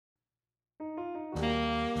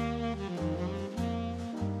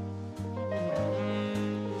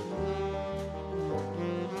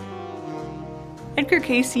Edgar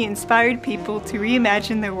Cayce inspired people to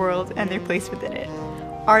reimagine their world and their place within it.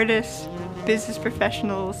 Artists, business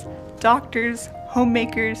professionals, doctors,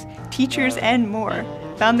 homemakers, teachers, and more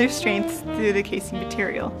found their strengths through the Cayce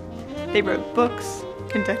material. They wrote books,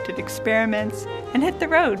 conducted experiments, and hit the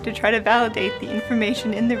road to try to validate the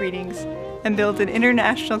information in the readings and build an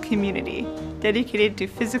international community dedicated to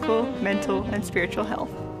physical, mental, and spiritual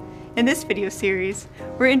health. In this video series,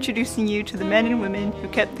 we're introducing you to the men and women who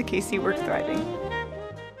kept the Cayce work thriving.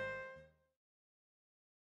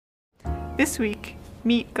 This week,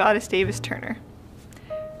 meet Gladys Davis Turner.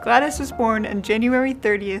 Gladys was born on January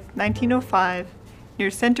 30th, 1905, near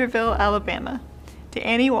Centerville, Alabama, to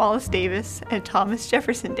Annie Wallace Davis and Thomas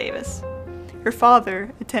Jefferson Davis. Her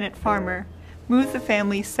father, a tenant farmer, moved the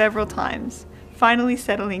family several times, finally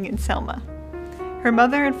settling in Selma. Her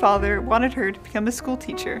mother and father wanted her to become a school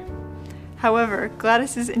teacher. However,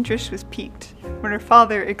 Gladys's interest was piqued when her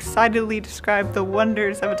father excitedly described the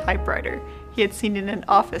wonders of a typewriter he had seen in an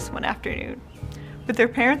office one afternoon. With their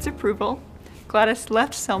parents' approval, Gladys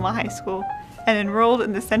left Selma High School and enrolled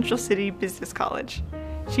in the Central City Business College.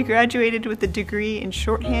 She graduated with a degree in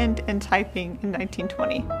shorthand and typing in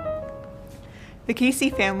 1920. The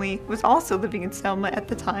Cayce family was also living in Selma at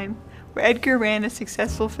the time, where Edgar ran a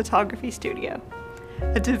successful photography studio.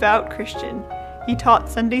 A devout Christian, he taught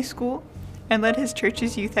Sunday school and led his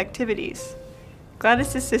church's youth activities.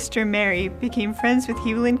 Gladys's sister Mary became friends with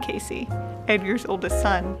Hewlin Cayce, Edgar's oldest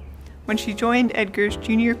son, when she joined Edgar's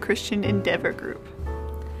Junior Christian Endeavor group.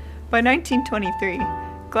 By 1923,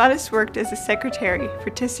 Gladys worked as a secretary for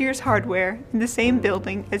Tissier's Hardware in the same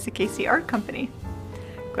building as the Cayce Art Company.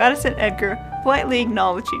 Gladys and Edgar politely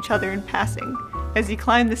acknowledged each other in passing as he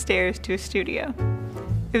climbed the stairs to his studio.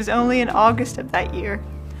 It was only in August of that year,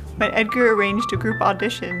 when Edgar arranged a group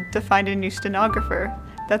audition to find a new stenographer,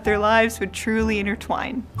 that their lives would truly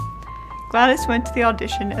intertwine. Gladys went to the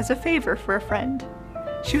audition as a favor for a friend.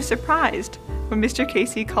 She was surprised when Mr.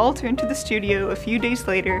 Cayce called her into the studio a few days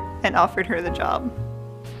later and offered her the job.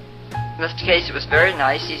 Mr. Cayce was very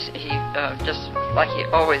nice. He just like he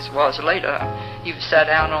always was later. He sat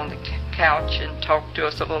down on the couch and talked to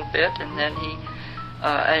us a little bit, and then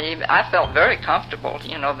I felt very comfortable,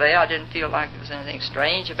 there. I didn't feel like there was anything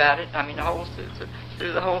strange about it. I mean,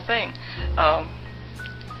 through the whole thing.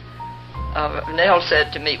 Nell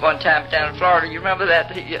said to me one time down in Florida, you remember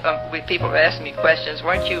that people were asking me questions,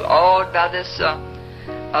 weren't you awed by this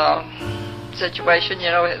situation,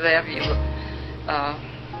 they have you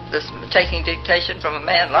this taking dictation from a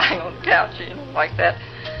man lying on the couch, like that.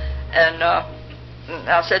 And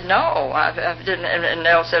I said, no, I didn't. And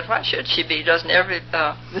Nell said, why should she be? Doesn't every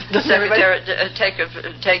secretary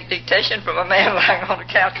take dictation from a man lying on the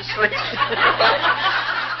couch asleep?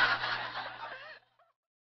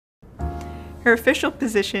 Her official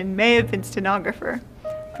position may have been stenographer,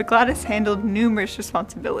 but Gladys handled numerous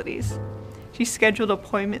responsibilities. She scheduled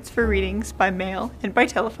appointments for readings by mail and by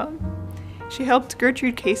telephone. She helped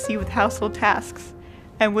Gertrude Cayce with household tasks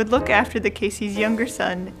and would look after the Cayce's younger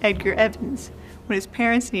son, Edgar Evans, when his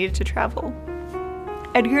parents needed to travel.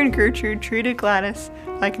 Edgar and Gertrude treated Gladys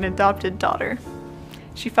like an adopted daughter.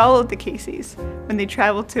 She followed the Cayces when they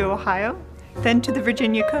traveled to Ohio, then to the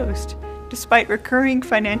Virginia coast, despite recurring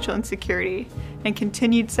financial insecurity and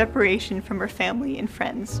continued separation from her family and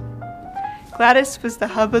friends. Gladys was the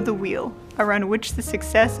hub of the wheel around which the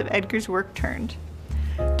success of Edgar's work turned.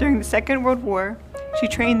 During the Second World War, she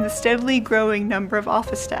trained the steadily growing number of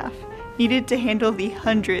office staff needed to handle the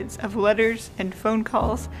hundreds of letters and phone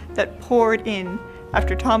calls that poured in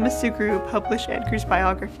after Thomas Segru published Edgar's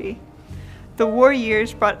biography. The war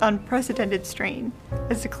years brought unprecedented strain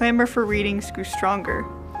as the clamor for readings grew stronger,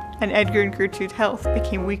 and Edgar and Gertrude's health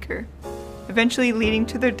became weaker, eventually leading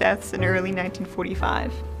to their deaths in early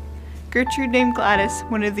 1945. Gertrude named Gladys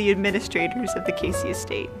one of the administrators of the Cayce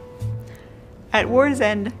estate. At war's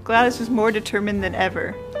end, Gladys was more determined than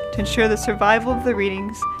ever to ensure the survival of the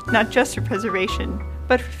readings, not just for preservation,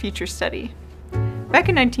 but for future study. Back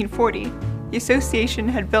in 1940, the association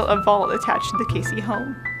had built a vault attached to the Cayce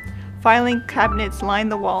home. Filing cabinets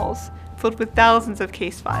lined the walls, filled with thousands of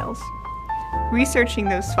case files. Researching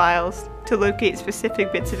those files to locate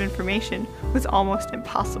specific bits of information was almost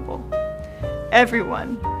impossible.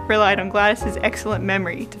 Everyone relied on Gladys's excellent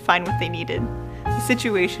memory to find what they needed. The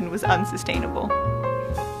situation was unsustainable.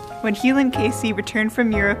 When Hewlin Cayce returned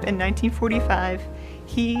from Europe in 1945,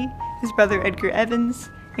 he, his brother Edgar Evans,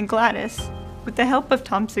 and Gladys, with the help of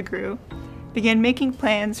Tom Segru, began making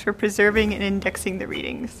plans for preserving and indexing the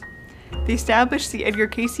readings. They established the Edgar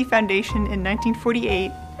Cayce Foundation in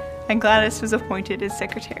 1948, and Gladys was appointed as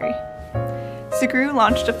secretary. Segru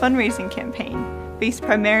launched a fundraising campaign, based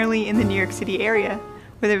primarily in the New York City area,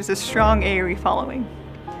 where there was a strong ARE following.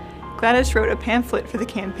 Gladys wrote a pamphlet for the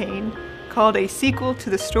campaign called A Sequel to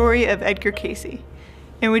the Story of Edgar Cayce,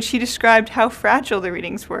 in which she described how fragile the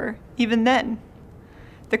readings were, even then.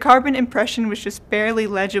 The carbon impression was just barely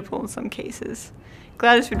legible in some cases.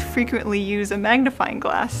 Gladys would frequently use a magnifying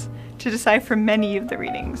glass to decipher many of the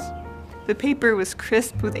readings. The paper was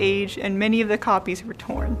crisp with age, and many of the copies were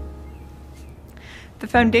torn. The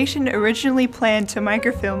Foundation originally planned to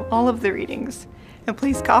microfilm all of the readings and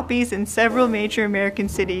place copies in several major American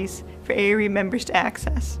cities for ARE members to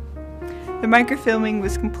access. The microfilming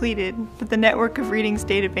was completed, but the network of readings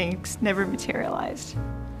databanks never materialized.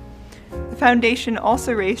 The Foundation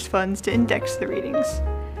also raised funds to index the readings.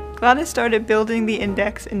 Gladys started building the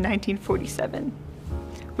index in 1947,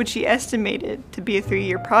 which she estimated to be a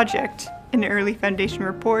 3-year project. An early Foundation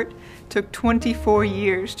report took 24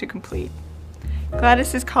 years to complete.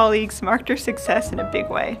 Gladys's colleagues marked her success in a big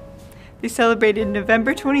way. They celebrated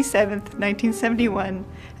November 27, 1971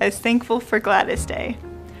 as Thankful for Gladys Day,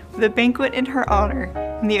 with a banquet in her honor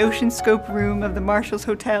in the Ocean Scope room of the Marshall's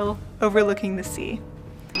Hotel overlooking the sea.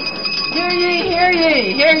 Hear ye, hear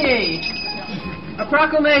ye, hear ye! A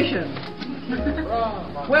proclamation.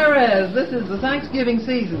 Whereas this is the Thanksgiving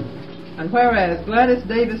season, and whereas Gladys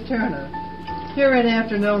Davis Turner,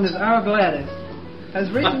 hereinafter known as Our Gladys, has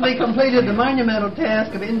recently completed the monumental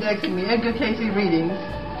task of indexing the Edgar Cayce readings,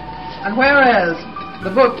 and whereas the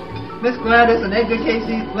book Miss Gladys and Edgar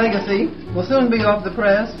Cayce's Legacy will soon be off the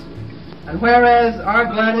press, and whereas Our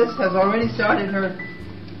Gladys has already started her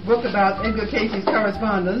book about Edgar Cayce's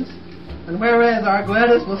correspondence, and whereas Our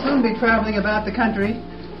Gladys will soon be traveling about the country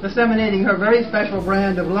disseminating her very special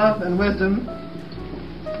brand of love and wisdom,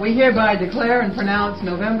 we hereby declare and pronounce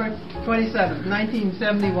November 27,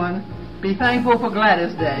 1971, Be Thankful for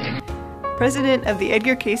Gladys Day. President of the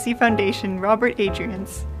Edgar Cayce Foundation, Robert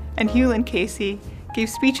Adrians, and Hewlin Cayce gave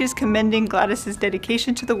speeches commending Gladys's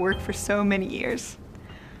dedication to the work for so many years.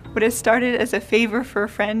 What had started as a favor for a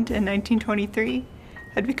friend in 1923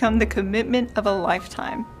 had become the commitment of a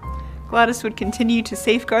lifetime. Gladys would continue to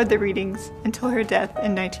safeguard the readings until her death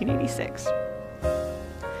in 1986.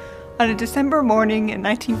 On a December morning in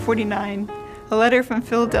 1949, a letter from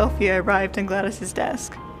Philadelphia arrived on Gladys's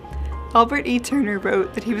desk. Albert E. Turner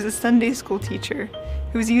wrote that he was a Sunday school teacher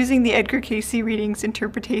who was using the Edgar Cayce readings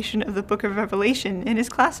interpretation of the Book of Revelation in his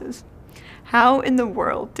classes. How in the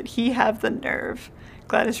world did he have the nerve?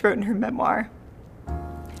 Gladys wrote in her memoir.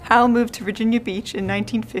 Hal moved to Virginia Beach in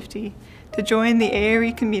 1950 to join the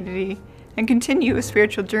ARE community and continue a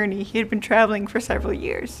spiritual journey he had been traveling for several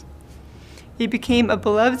years. He became a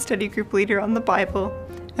beloved study group leader on the Bible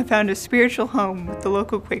and found a spiritual home with the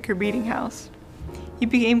local Quaker meeting house. He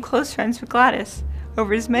became close friends with Gladys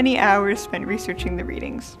over his many hours spent researching the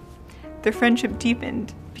readings. Their friendship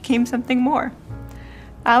deepened, became something more.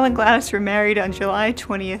 Al and Gladys were married on July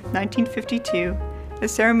 20th, 1952, a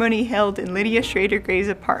ceremony held in Lydia Schrader Gray's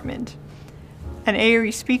apartment, an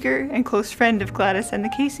ARE speaker and close friend of Gladys and the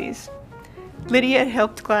Cayces. Lydia had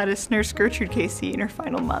helped Gladys nurse Gertrude Cayce in her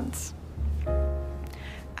final months.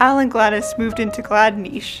 Al and Gladys moved into Glad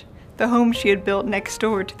Niche, the home she had built next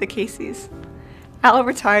door to the Cayces. Al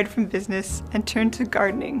retired from business and turned to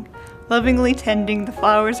gardening, lovingly tending the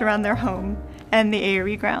flowers around their home and the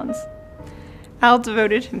ARE grounds. Al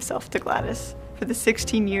devoted himself to Gladys for the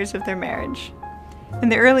 16 years of their marriage. In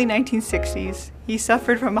the early 1960s, he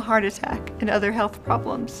suffered from a heart attack and other health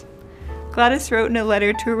problems. Gladys wrote in a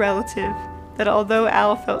letter to a relative that although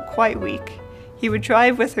Al felt quite weak, he would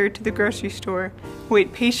drive with her to the grocery store and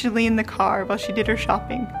wait patiently in the car while she did her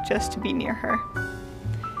shopping just to be near her.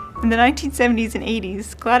 In the 1970s and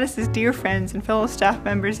 80s, Gladys's dear friends and fellow staff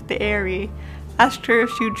members at the ARE asked her if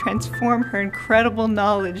she would transform her incredible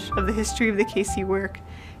knowledge of the history of the Cayce work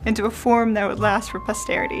into a form that would last for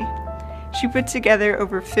posterity. She put together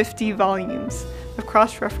over 50 volumes of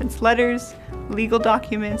cross-referenced letters, legal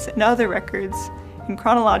documents, and other records in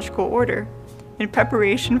chronological order in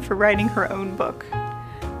preparation for writing her own book.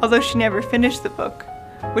 Although she never finished the book,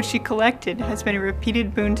 what she collected has been a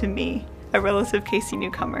repeated boon to me, a relative Cayce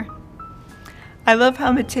newcomer. I love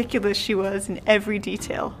how meticulous she was in every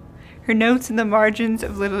detail. Her notes in the margins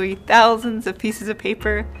of literally thousands of pieces of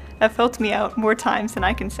paper have helped me out more times than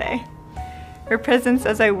I can say. Her presence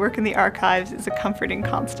as I work in the archives is a comforting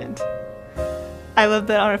constant. I love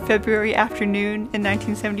that on a February afternoon in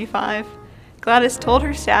 1975, Gladys told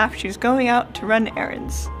her staff she was going out to run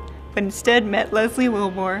errands, but instead met Leslie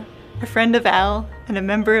Wilmore, a friend of Al and a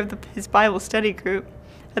member of his Bible study group,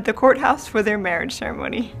 at the courthouse for their marriage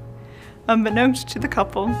ceremony. Unbeknownst to the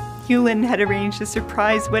couple, Hewlin had arranged a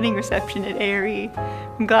surprise wedding reception at ARE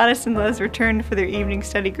when Gladys and Les returned for their evening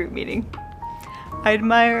study group meeting. I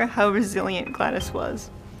admire how resilient Gladys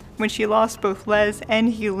was when she lost both Les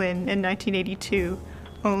and Hewlin in 1982,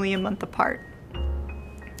 only a month apart.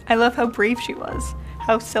 I love how brave she was,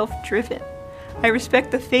 how self-driven. I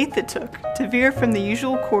respect the faith it took to veer from the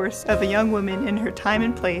usual course of a young woman in her time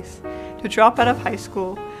and place, to drop out of high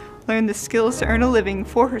school, learn the skills to earn a living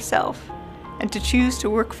for herself, and to choose to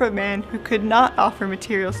work for a man who could not offer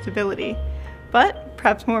material stability, but,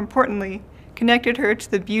 perhaps more importantly, connected her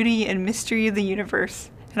to the beauty and mystery of the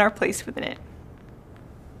universe and our place within it.